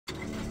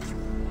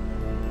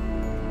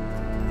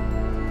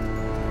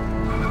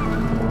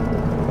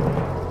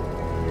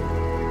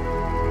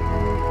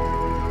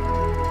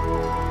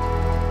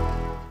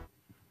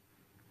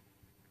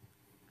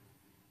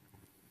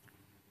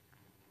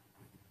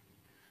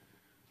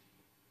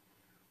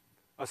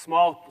a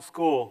small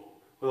school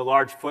with a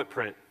large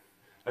footprint,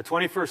 a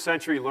 21st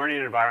century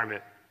learning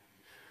environment.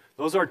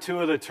 Those are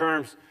two of the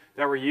terms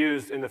that were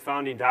used in the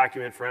founding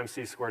document for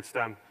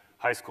MC2STEM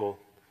High School.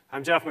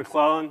 I'm Jeff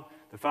McClellan,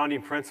 the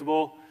founding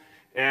principal,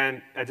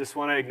 and I just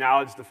want to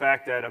acknowledge the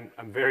fact that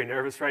I'm very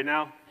nervous right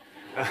now.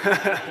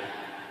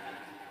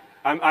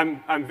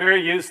 I'm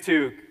very used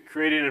to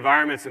creating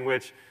environments in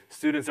which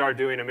students are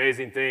doing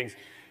amazing things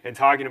and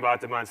talking about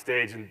them on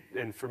stage.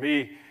 And for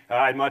me,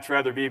 I'd much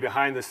rather be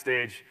behind the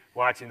stage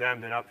watching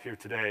them than up here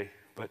today.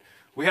 But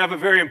we have a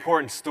very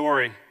important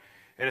story,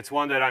 and it's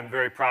one that I'm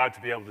very proud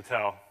to be able to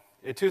tell.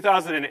 In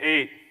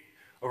 2008,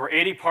 over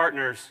 80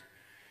 partners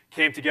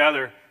came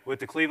together with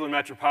the Cleveland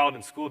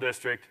Metropolitan School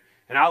District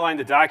and outlined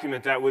the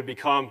document that would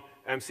become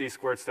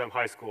MC2STEM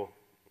High School.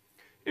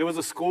 It was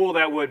a school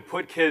that would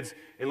put kids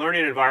in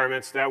learning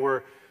environments that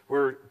were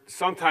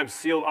sometimes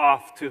sealed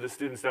off to the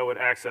students that would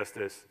access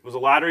this. It was a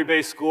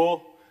lottery-based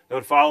school that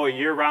would follow a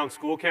year-round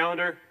school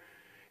calendar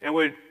and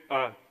would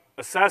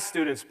assess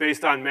students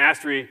based on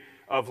mastery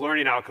of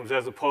learning outcomes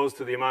as opposed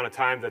to the amount of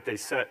time that they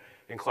set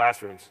in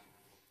classrooms.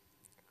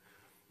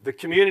 The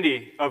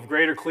community of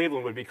Greater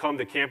Cleveland would become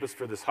the campus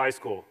for this high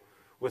school,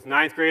 with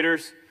 9th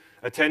graders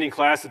attending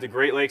class at the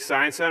Great Lakes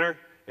Science Center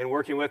and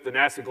working with the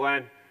NASA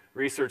Glenn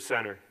Research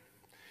Center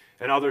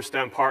and other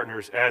STEM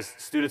partners as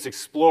students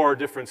explore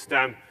different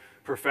STEM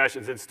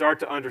professions and start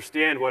to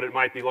understand what it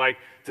might be like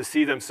to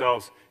see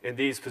themselves in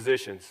these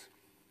positions.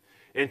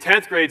 In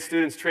 10th grade,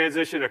 students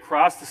transition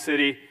across the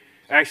city,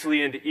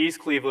 actually into East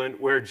Cleveland,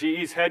 where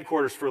GE's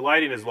headquarters for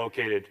lighting is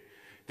located.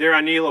 There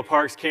on Nela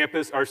Park's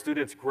campus, our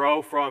students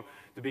grow from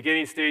the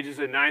beginning stages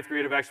in 9th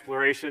grade of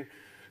exploration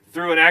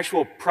through an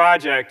actual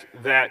project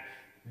that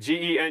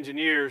GE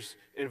engineers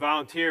and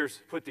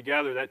volunteers put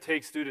together that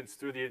takes students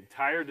through the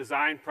entire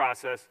design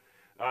process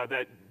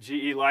that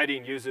GE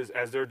Lighting uses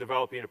as they're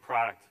developing a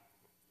product.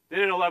 Then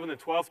in 11th and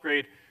 12th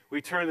grade,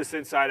 we turn this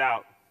inside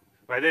out.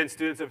 By then,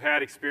 students have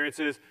had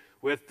experiences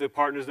with the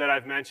partners that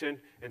I've mentioned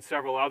and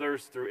several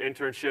others through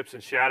internships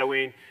and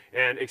shadowing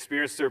and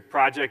experienced their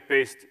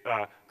project-based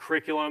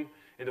curriculum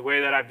in the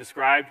way that I've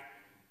described.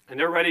 And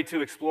they're ready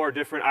to explore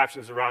different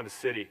options around the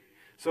city.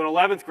 So in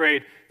 11th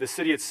grade, the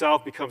city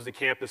itself becomes the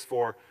campus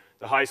for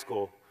the high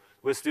school,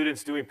 with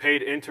students doing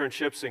paid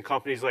internships in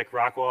companies like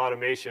Rockwell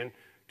Automation,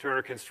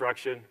 Turner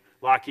Construction,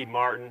 Lockheed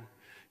Martin,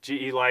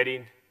 GE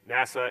Lighting,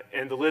 NASA,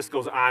 and the list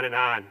goes on,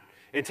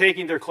 and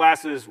taking their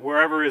classes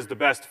wherever is the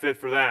best fit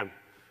for them,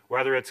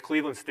 whether it's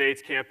Cleveland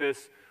State's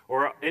campus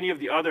or any of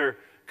the other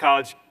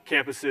college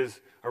campuses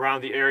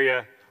around the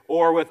area,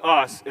 or with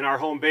us in our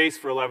home base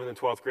for 11th and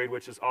 12th grade,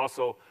 which is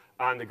also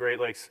on the Great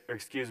Lakes, or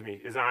excuse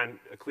me, is on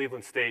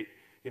Cleveland State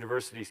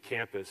University's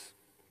campus.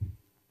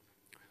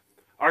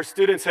 Our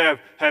students have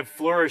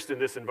flourished in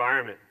this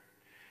environment.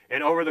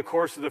 And over the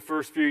course of the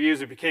first few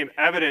years, it became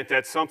evident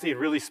that something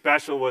really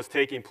special was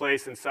taking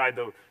place inside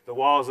the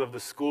walls of the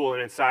school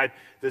and inside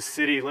the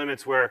city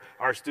limits where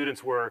our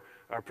students were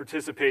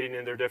participating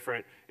in their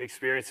different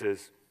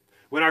experiences.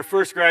 When our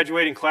first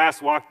graduating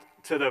class walked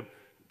to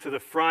the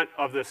front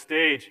of the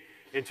stage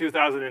in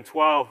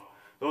 2012,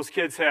 those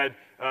kids had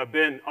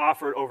been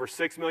offered over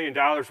 $6 million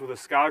worth of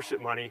scholarship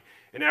money,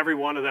 and every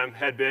one of them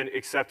had been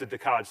accepted to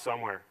college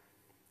somewhere.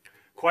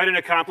 Quite an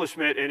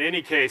accomplishment in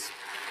any case.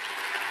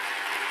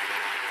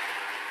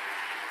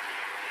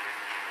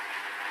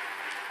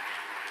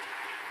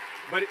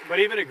 But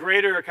even a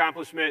greater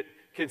accomplishment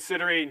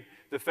considering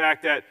the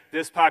fact that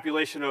this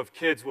population of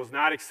kids was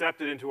not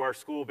accepted into our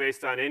school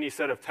based on any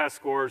set of test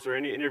scores or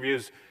any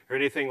interviews or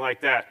anything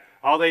like that.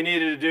 All they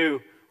needed to do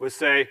was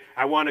say,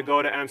 I want to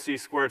go to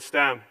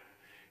MC2STEM,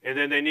 and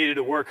then they needed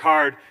to work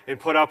hard and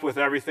put up with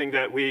everything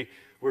that we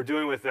were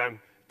doing with them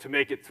to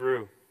make it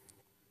through.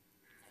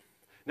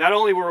 Not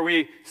only were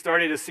we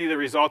starting to see the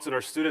results in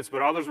our students,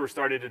 but others were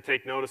starting to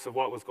take notice of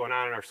what was going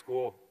on in our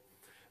school.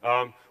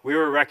 We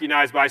were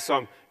recognized by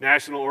some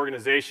national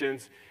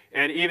organizations,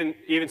 and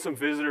even some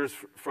visitors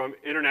from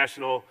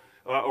international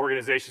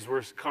organizations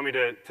were coming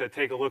to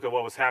take a look at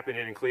what was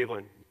happening in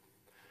Cleveland.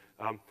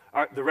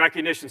 The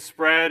recognition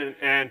spread,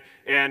 and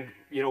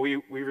you know,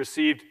 we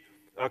received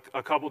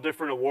a couple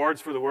different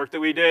awards for the work that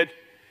we did,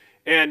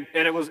 and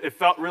it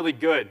felt really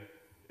good.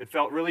 It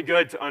felt really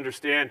good to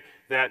understand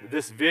that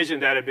this vision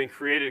that had been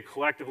created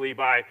collectively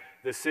by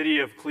the city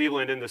of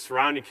Cleveland and the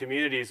surrounding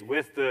communities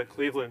with the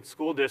Cleveland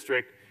School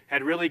District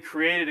had really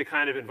created a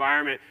kind of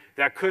environment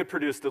that could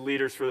produce the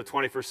leaders for the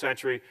 21st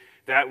century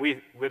that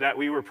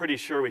we were pretty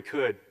sure we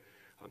could.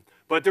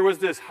 But there was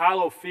this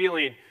hollow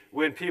feeling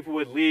when people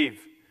would leave,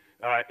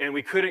 and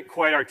we couldn't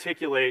quite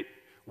articulate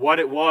what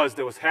it was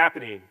that was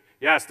happening.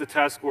 Yes, the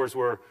test scores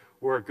were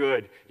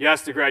good.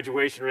 Yes, the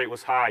graduation rate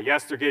was high.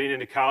 Yes, they're getting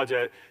into college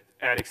at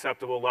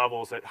acceptable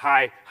levels, at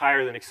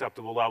higher than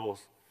acceptable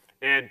levels.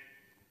 And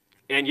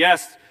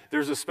yes,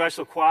 there's a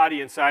special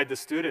quality inside the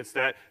students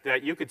that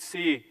you could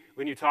see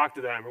when you talked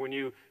to them or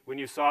when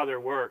you saw their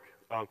work.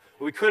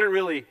 We couldn't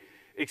really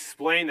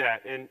explain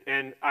that,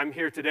 and I'm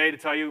here today to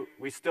tell you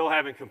we still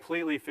haven't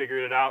completely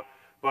figured it out,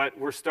 but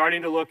we're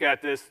starting to look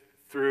at this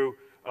through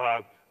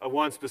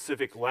one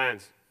specific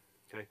lens.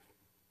 Okay?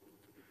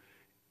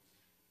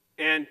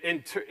 And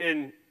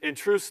in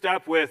true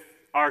step with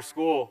our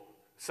school,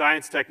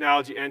 science,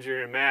 technology,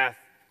 engineering, and math,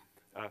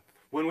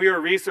 when we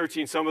were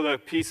researching some of the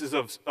pieces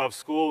of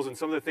schools and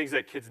some of the things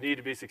that kids need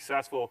to be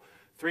successful,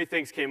 3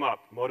 things came up: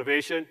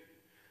 motivation,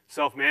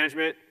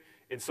 self-management,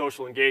 and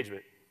social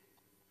engagement.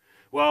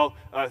 Well,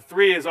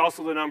 3 is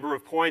also the number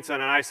of points on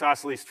an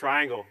isosceles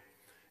triangle.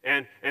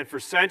 And for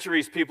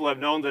centuries, people have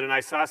known that an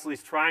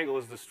isosceles triangle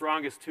is the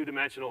strongest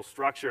 2-dimensional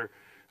structure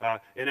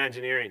in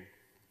engineering.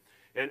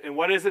 And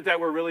what is it that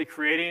we're really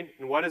creating?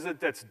 And what is it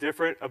that's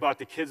different about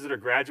the kids that are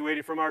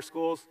graduating from our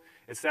schools?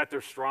 It's that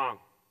they're strong.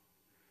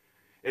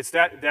 It's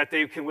that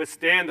they can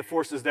withstand the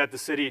forces that the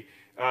city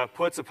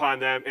puts upon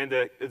them and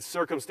the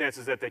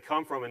circumstances that they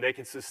come from, and they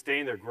can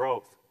sustain their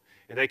growth,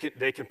 and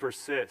they can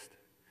persist.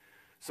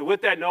 So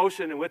with that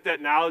notion and with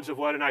that knowledge of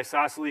what an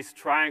isosceles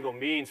triangle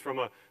means from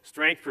a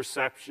strength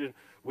perception,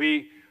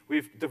 we've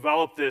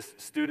developed this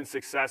student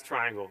success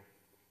triangle.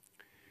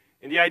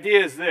 And the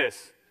idea is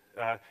this: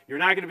 you're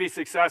not going to be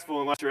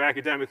successful unless you're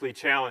academically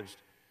challenged.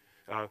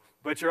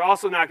 But you're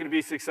also not going to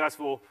be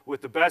successful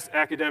with the best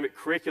academic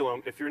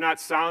curriculum if you're not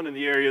sound in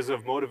the areas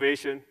of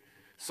motivation,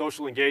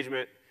 social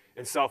engagement,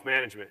 and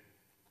self-management.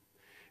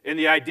 And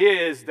the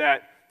idea is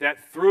that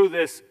through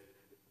this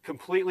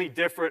completely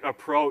different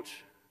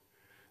approach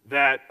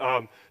that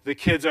the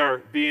kids are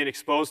being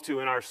exposed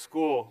to in our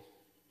school,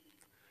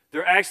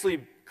 they're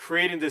actually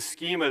creating this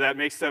schema that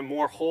makes them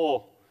more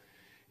whole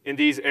in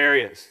these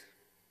areas.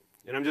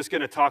 And I'm just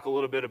going to talk a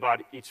little bit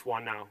about each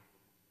one now.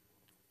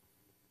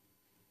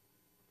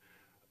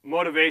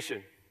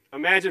 Motivation.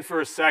 Imagine for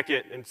a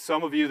second, and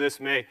some of you this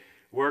may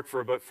work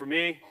for, but for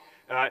me,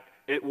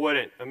 it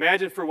wouldn't.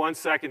 Imagine for 1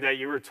 second that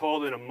you were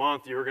told in a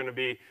month you were going to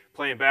be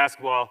playing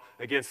basketball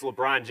against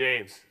LeBron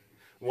James,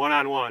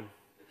 one-on-one.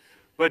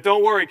 But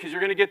don't worry, because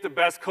you're going to get the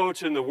best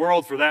coach in the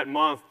world for that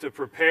month to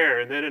prepare,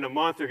 and then in a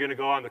month you're going to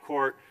go on the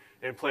court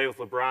and play with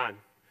LeBron.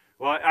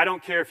 Well, I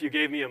don't care if you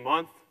gave me a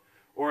month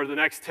or the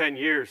next 10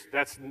 years.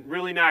 That's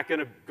really not going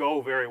to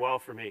go very well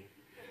for me.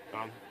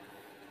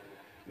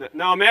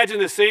 Now imagine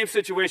the same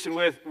situation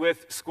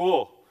with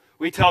school.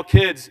 We tell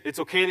kids, it's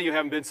okay that you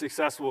haven't been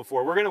successful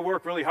before. We're going to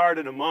work really hard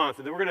in a month,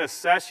 and then we're going to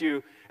assess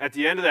you at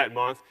the end of that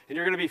month, and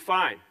you're going to be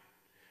fine.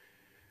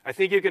 I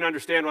think you can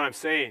understand what I'm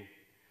saying.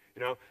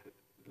 You know,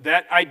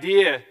 that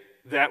idea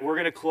that we're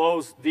going to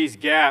close these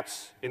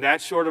gaps in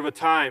that short of a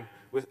time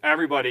with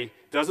everybody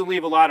doesn't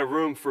leave a lot of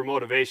room for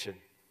motivation.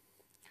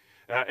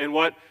 And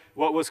what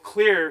was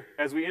clear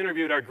as we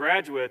interviewed our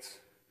graduates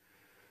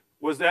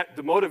was that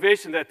the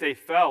motivation that they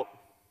felt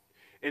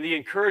and the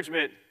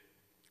encouragement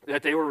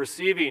that they were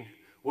receiving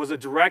was a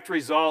direct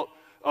result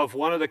of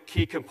one of the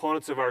key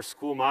components of our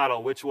school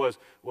model, which was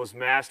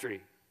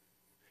mastery.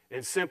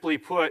 And simply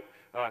put,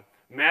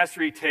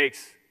 mastery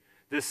takes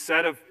this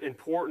set of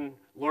important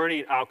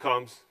learning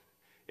outcomes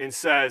and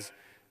says,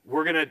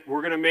 we're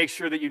gonna make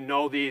sure that you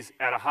know these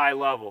at a high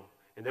level,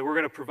 and then we're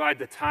gonna provide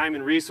the time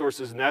and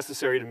resources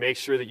necessary to make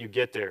sure that you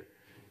get there.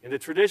 In the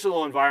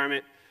traditional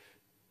environment,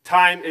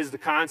 time is the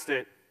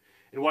constant,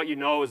 and what you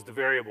know is the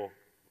variable.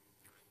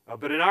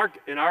 But in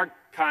our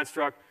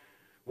construct,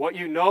 what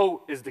you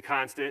know is the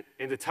constant,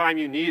 and the time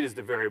you need is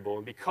the variable.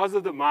 And because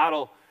of the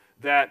model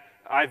that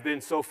I've been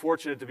so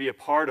fortunate to be a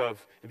part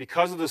of, and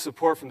because of the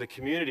support from the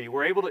community,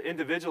 we're able to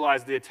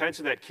individualize the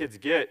attention that kids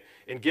get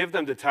and give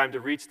them the time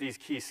to reach these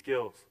key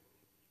skills.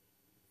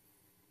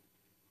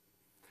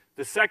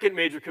 The second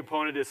major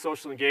component is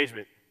social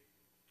engagement.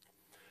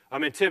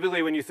 And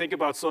typically when you think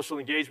about social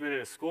engagement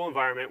in a school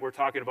environment, we're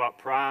talking about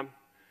prom,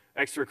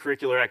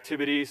 extracurricular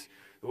activities,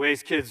 the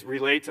ways kids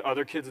relate to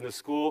other kids in the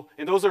school,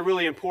 and those are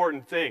really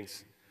important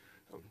things.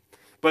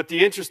 But the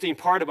interesting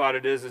part about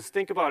it is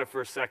think about it for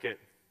a second.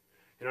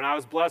 You know, and I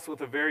was blessed with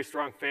a very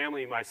strong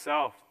family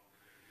myself.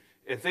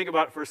 And think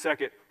about it for a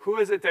second. Who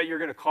is it that you're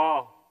going to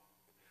call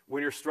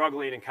when you're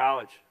struggling in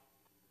college?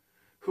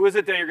 Who is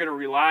it that you're going to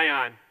rely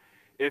on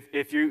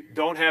if you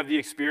don't have the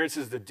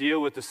experiences to deal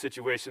with the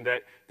situation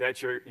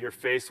that you're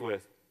faced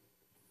with?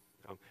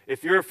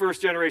 If you're a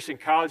first-generation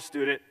college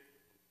student,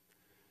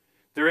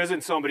 there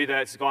isn't somebody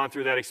that's gone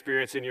through that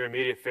experience in your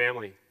immediate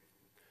family.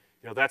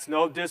 You know, that's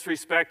no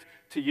disrespect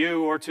to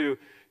you or to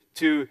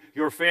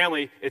your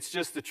family. It's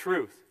just the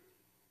truth.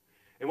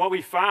 And what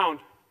we found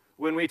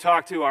when we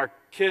talked to our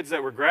kids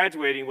that were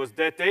graduating was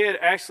that they had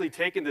actually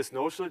taken this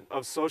notion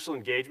of social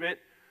engagement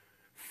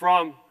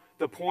from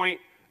the point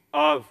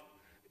of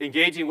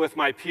engaging with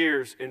my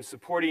peers and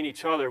supporting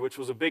each other, which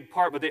was a big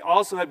part, but they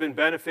also had been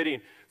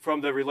benefiting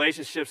from the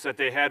relationships that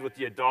they had with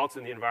the adults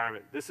in the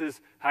environment. This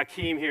is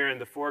Hakeem here in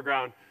the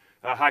foreground.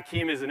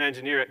 Hakeem is an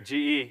engineer at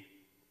GE,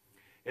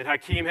 and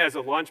Hakeem has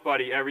a lunch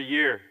buddy every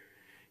year.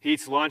 He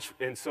eats lunch,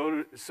 and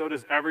so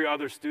does every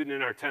other student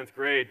in our 10th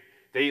grade.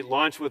 They eat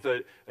lunch with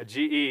a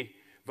GE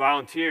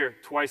volunteer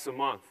twice a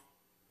month.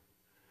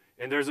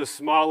 And there's a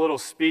small little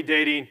speed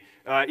dating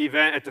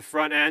event at the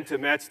front end to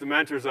match the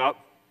mentors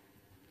up.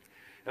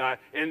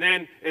 And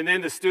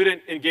then the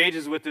student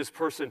engages with this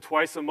person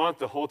twice a month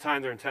the whole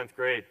time they're in 10th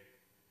grade.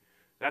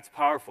 That's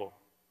powerful.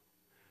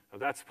 Now,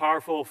 that's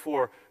powerful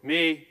for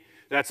me.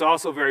 That's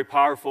also very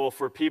powerful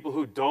for people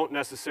who don't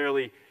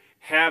necessarily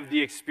have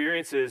the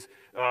experiences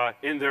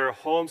in their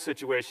home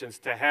situations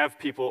to have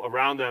people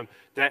around them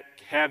that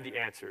have the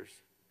answers,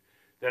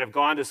 that have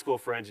gone to school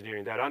for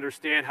engineering, that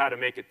understand how to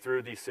make it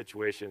through these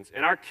situations.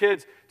 And our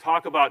kids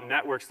talk about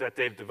networks that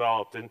they've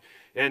developed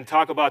and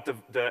talk about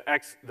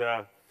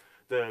the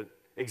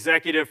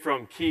executive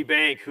from Key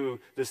Bank who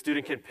the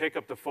student can pick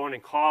up the phone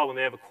and call when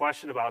they have a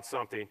question about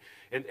something.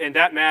 And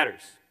that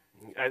matters.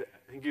 I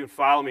think you can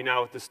follow me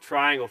now with this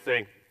triangle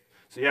thing.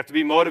 So you have to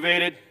be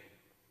motivated,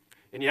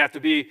 and you have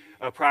to be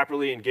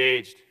properly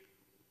engaged.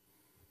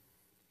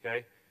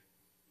 Okay?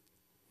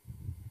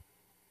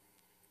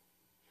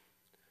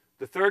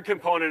 The third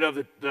component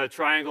of the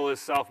triangle is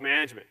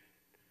self-management.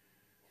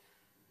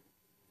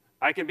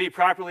 I can be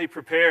properly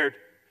prepared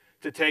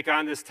to take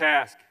on this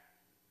task.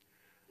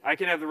 I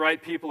can have the right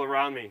people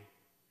around me.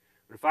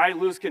 But if I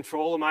lose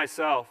control of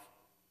myself,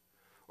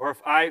 or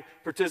if I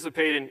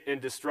participate in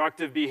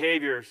destructive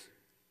behaviors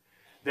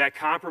that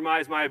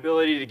compromise my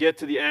ability to get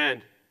to the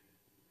end,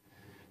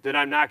 then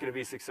I'm not going to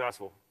be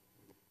successful.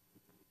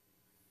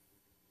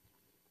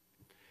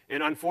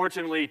 And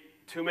unfortunately,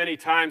 too many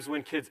times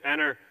when kids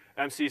enter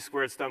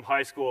MC2STEM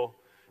High School,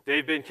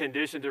 they've been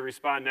conditioned to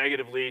respond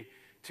negatively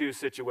to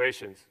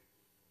situations.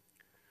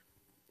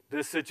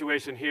 This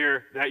situation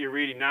here that you're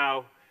reading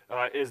now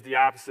is the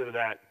opposite of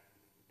that.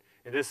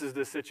 And this is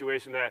the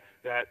situation that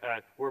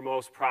we're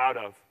most proud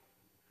of.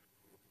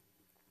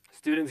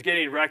 Students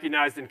getting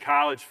recognized in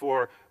college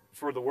for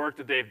the work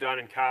that they've done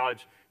in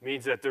college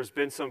means that there's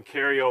been some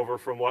carryover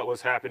from what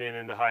was happening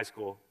in the high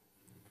school.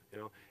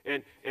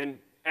 And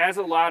as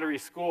a lottery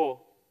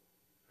school,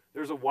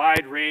 there's a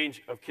wide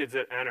range of kids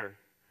that enter.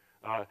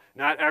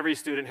 Not every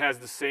student has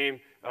the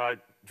same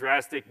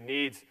drastic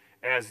needs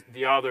as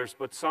the others,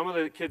 but some of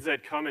the kids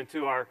that come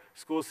into our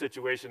school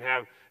situation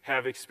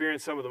have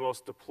experienced some of the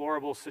most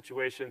deplorable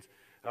situations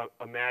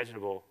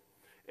imaginable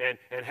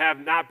and have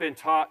not been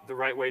taught the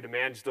right way to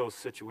manage those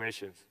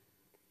situations.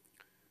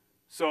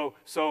 So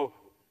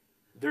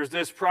there's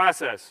this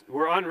process.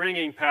 We're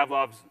unringing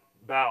Pavlov's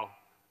bell.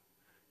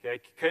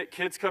 Okay?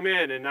 Kids come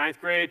in ninth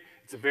grade,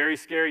 it's a very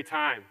scary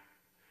time.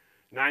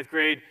 Ninth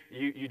grade,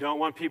 you don't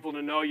want people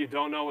to know you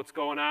don't know what's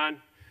going on.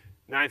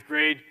 Ninth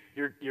grade,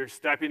 you're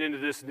stepping into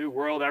this new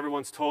world.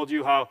 Everyone's told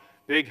you how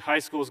big high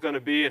school is going to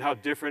be and how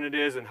different it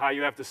is and how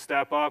you have to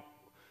step up.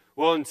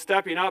 Well, and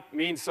stepping up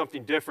means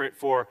something different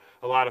for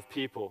a lot of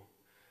people.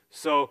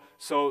 So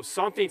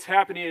something's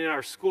happening in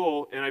our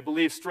school, and I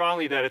believe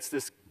strongly that it's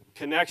this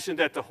connection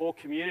that the whole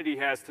community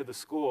has to the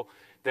school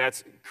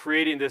that's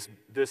creating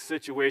this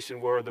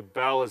situation where the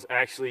bell is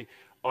actually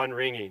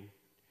unringing.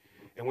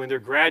 And when they're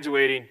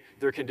graduating,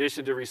 they're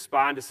conditioned to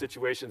respond to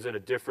situations in a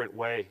different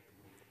way.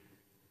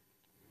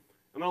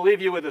 I'm going to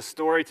leave you with a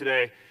story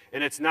today,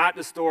 and it's not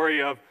the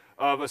story of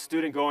a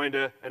student going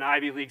to an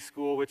Ivy League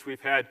school, which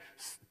we've had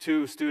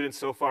 2 students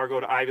so far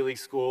go to Ivy League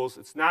schools.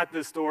 It's not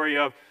the story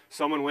of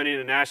someone winning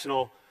a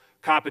national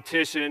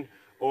competition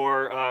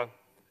or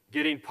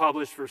getting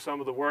published for some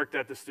of the work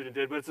that the student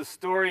did, but it's a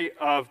story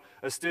of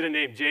a student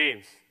named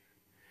James.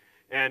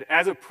 And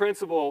as a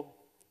principal,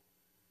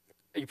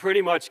 you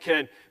pretty much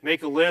can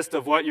make a list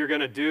of what you're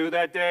going to do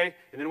that day,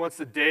 and then once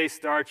the day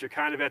starts, you're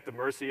kind of at the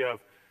mercy of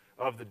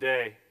the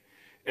day.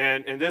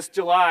 And this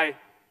July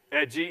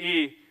at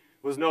GE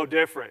was no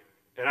different.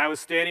 And I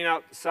was standing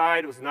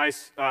outside. It was a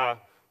nice,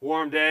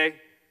 warm day.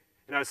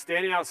 And I was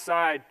standing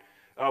outside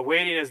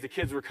waiting as the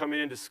kids were coming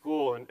into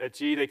school. And at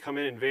GE, they come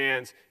in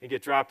vans and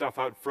get dropped off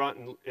out front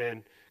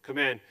and come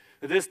in.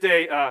 But this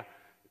day,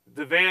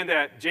 the van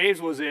that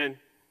James was in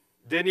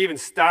didn't even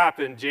stop,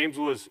 and James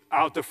was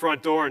out the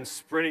front door and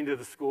sprinting to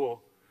the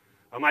school.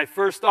 My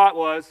first thought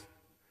was,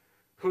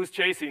 who's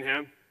chasing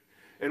him,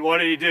 and what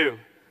did he do?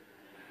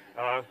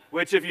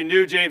 Which, if you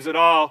knew James at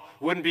all,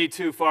 wouldn't be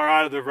too far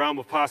out of the realm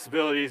of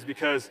possibilities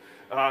because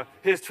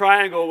his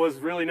triangle was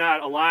really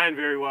not aligned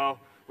very well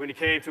when he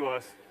came to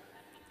us.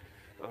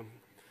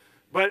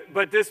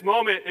 But this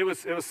moment, it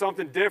was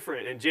something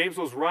different, and James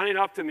was running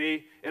up to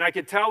me, and I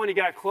could tell when he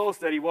got close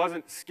that he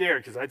wasn't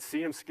scared because I'd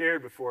seen him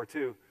scared before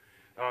too.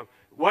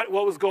 What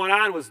was going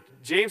on was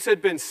James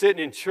had been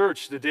sitting in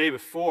church the day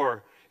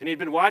before, and he'd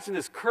been watching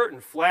this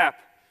curtain flap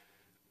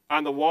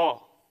on the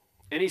wall.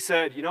 And he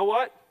said, you know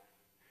what?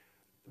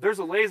 There's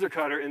a laser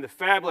cutter in the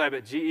Fab Lab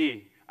at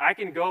GE. I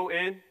can go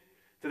in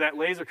to that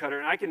laser cutter,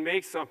 and I can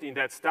make something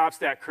that stops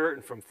that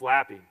curtain from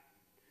flapping.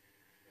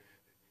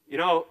 You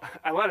know,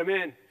 I let him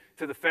in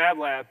to the Fab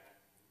Lab,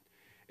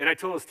 and I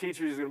told his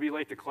teacher he was going to be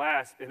late to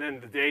class, and then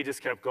the day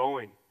just kept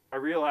going. I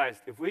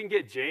realized if we can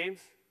get James,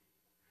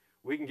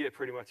 we can get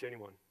pretty much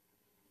anyone.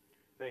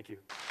 Thank you.